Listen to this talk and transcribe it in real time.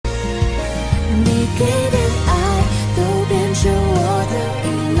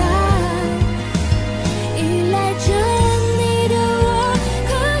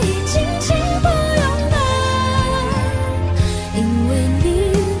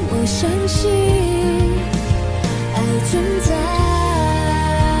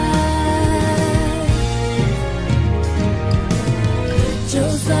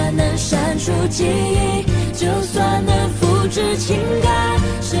不介意，就算能复制情感，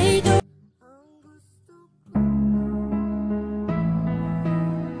谁都。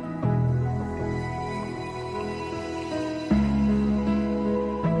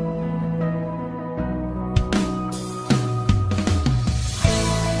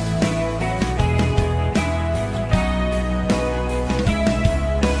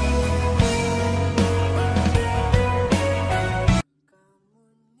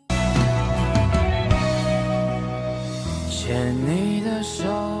牵你的手，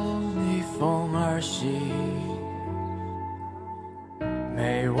逆风而行，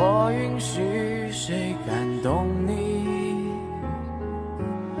没我允许，谁感动你？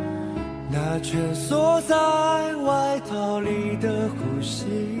那蜷缩在外套里的呼吸，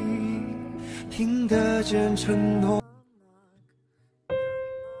听得见承诺。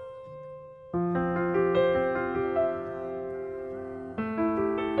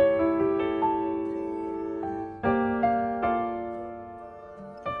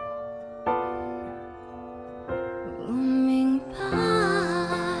不明白，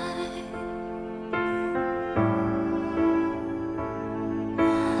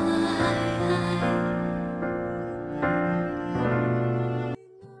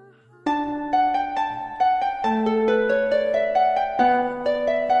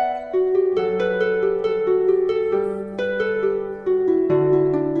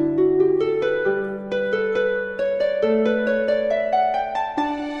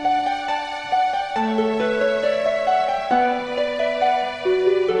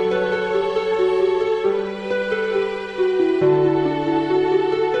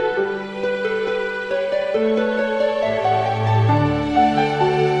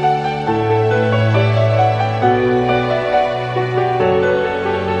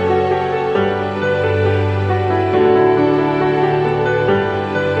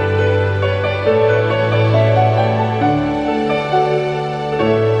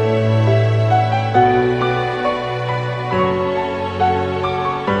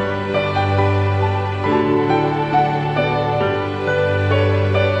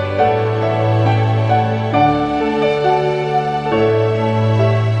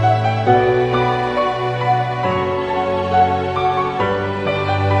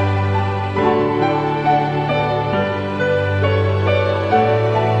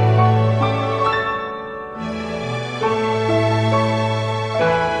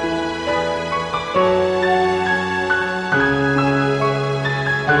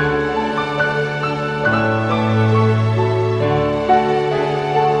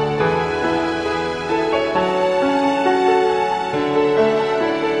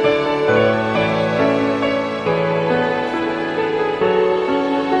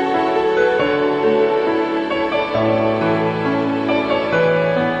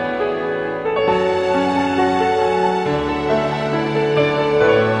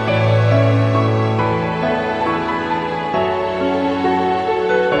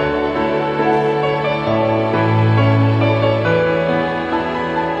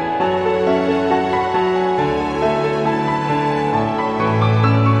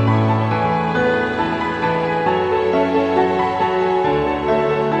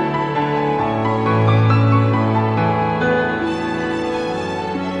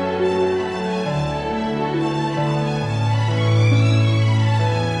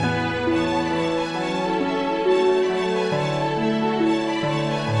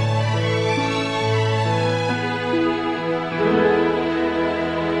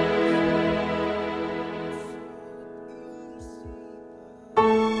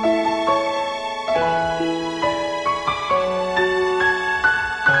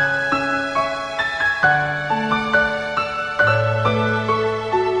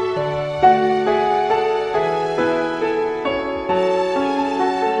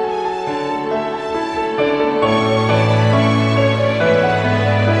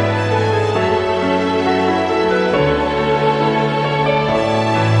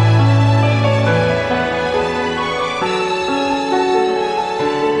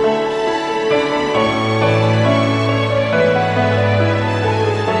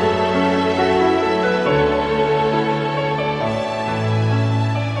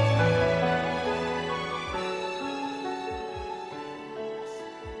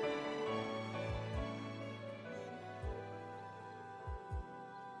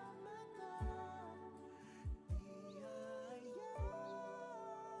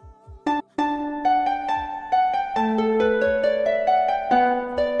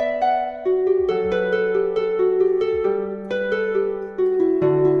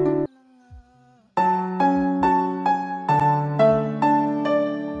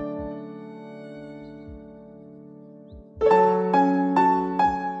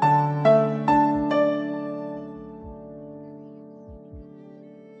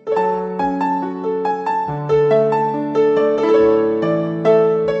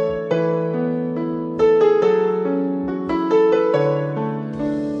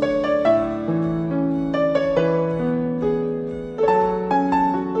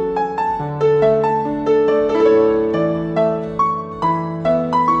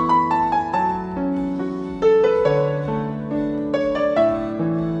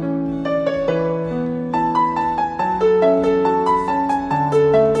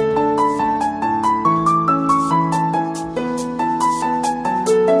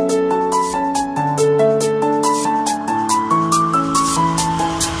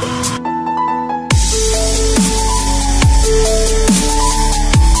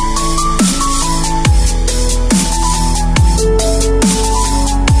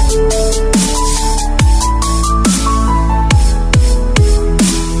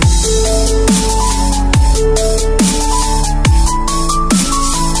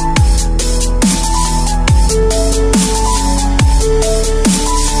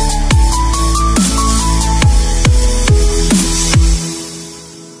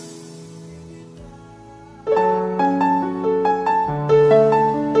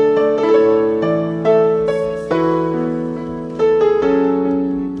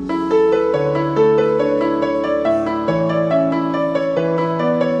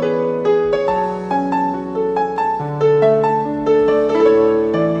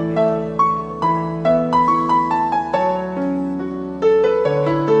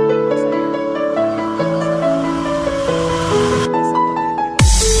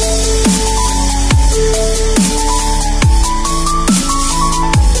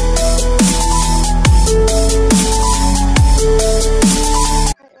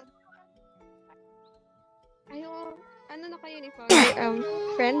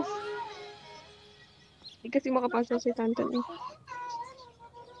 Friends? Hindi kasi makapasok si Tantan eh.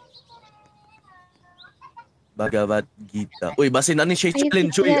 Bhagavad Gita. Uy, basin na ni siya Ayun,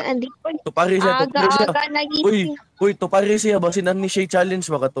 challenge, uy. yan, andito. Tupari siya, tupari siya. Aga-aga Uy, nagising. uy, tupari siya, basin na ni siya challenge,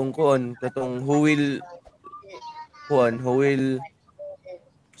 makatong kuon. Katong who will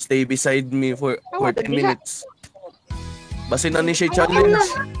stay beside me for Awa, 10 diha. minutes. Basin na ni siya challenge.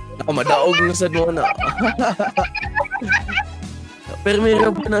 Ako, madaog na sa doon na. Pero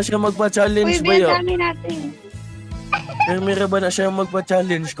meron ba na siya Uy, magpa-challenge ba biyan yun? dami natin. Pero meron ba na siya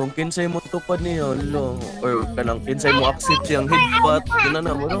magpa-challenge kung kinsay mo tupad niya, lo? Or kanang kinsay mo accept siyang headbutt, yun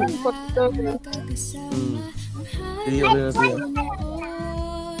na mo, no? Iyo na siya.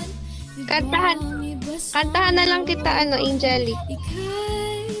 Kantahan na lang kita, Angelic.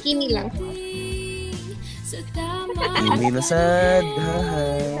 Kimi lang. Kimi na sad, haha.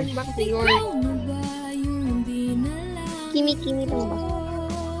 Ano ba kasi yun? Kimi lang ba?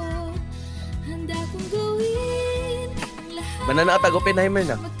 Banana at Oppenheimer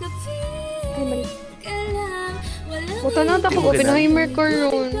na. Ay, mali. Buta na tapos Oppenheimer ko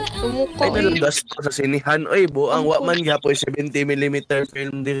yun. Tumukha Ay, eh. nalundas ko sa sinihan. Oy, buang wakman gyapoy 70mm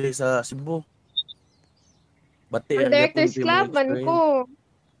film diri sa Cebu. Bati Ang director's club, man ko.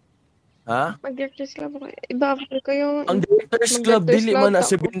 Ha? Mag-director's club ako. Iba ko yung... Ang director's club, dili man na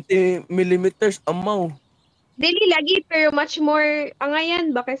 70mm amaw. Dili lagi, pero much more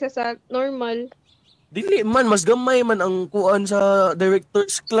angayan ba kaysa sa normal. Dili man, mas gamay man ang kuan sa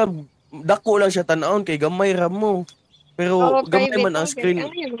director's club. Dako lang siya tanawon kay gamay ra mo. Pero gamay man ang screen.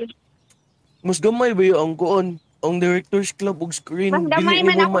 Mas gamay ba yung ang kuan? Ang director's club og screen. Mas gamay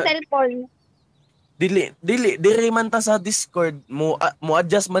man ako cellphone. Dili man ta sa Discord mo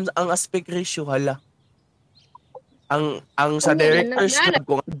adjust man ang aspect ratio hala. Ang sa director's club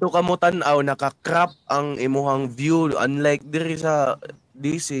kung adto ka mo tan-aw naka-crop ang imuhang view unlike diri sa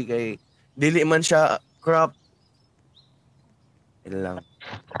DC kay dili man siya crop. Ilang.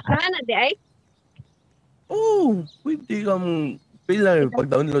 Na di ay? Oh, pwede ka mong pila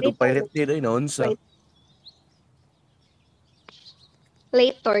pag-download o pirate nila na unsa.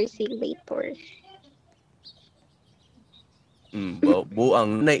 Later.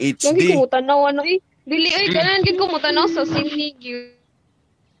 Buang na Lagi HD. ko tanaw Dili ay kanan gid ko mo tanaw sa sinig.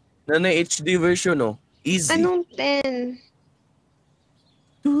 Na HD version no. Easy. Anong 10?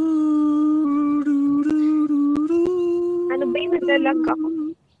 Ano ba yung naglalag ako?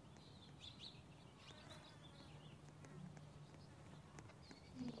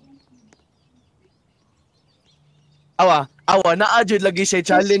 Awa, naadjud lagi siya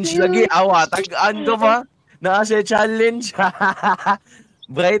challenge lagi. Awa, tag-an ko pa. Naa siya challenge.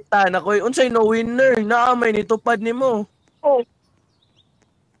 Brighta, nakoy, unsay no winner. Naa may nitupad nimo. Oh.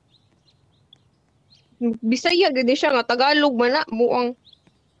 Bisaya gid siya nga Tagalog man na buang.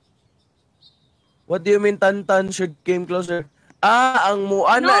 What do you mean Tantan should came closer? Ang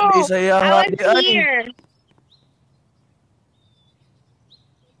muana di saya I was here.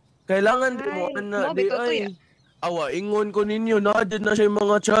 Kailangan di Ay, muana mo, di bitotoy, ay. Awa, ingon ko ninyo, naadyan na siya yung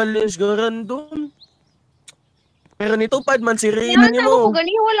mga challenge ga random. Pero nitupad man si Rina Yan nimo. ako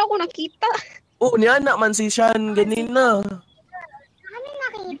gani wala ko nakita. Oh, niana man si Shan ganina.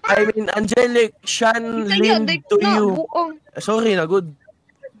 I mean, Angelic, Shan Bisaya lind to na you. buong. Sorry na, good.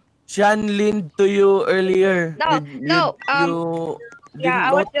 Shan lind to you earlier. No, You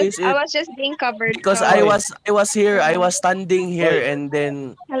yeah, didn't notice I it was just being covered. because so- I was here. I was standing here and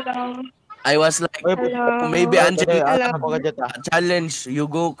then Hello. I was like, Hello. maybe Angelic Hello. challenge. You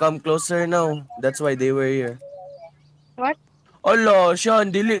go come closer now. That's why they were here. What? Ala,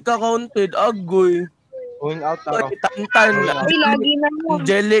 Shan, dili ka counted. Agoy. Going out na Oy, Tantan. Uy, lagi na mo.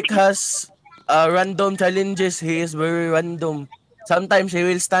 Angelic has random challenges. He is very random. Sometimes he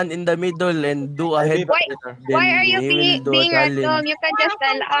will stand in the middle and do a head. Why are you he will do a being challenge. random? You can just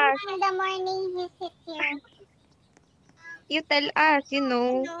tell us. In the morning, he sit here. You tell us, you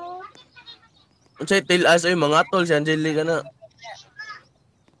know. Unsay tell us ay mga tol si Angelic na.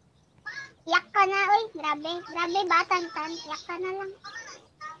 Yak ka na, uy. Grabe. Grabe ba, Tantan? Yak ka na lang.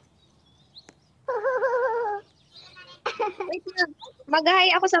 Wait lang. Mag-hi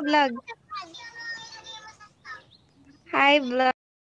ako sa vlog. Hi, vlog.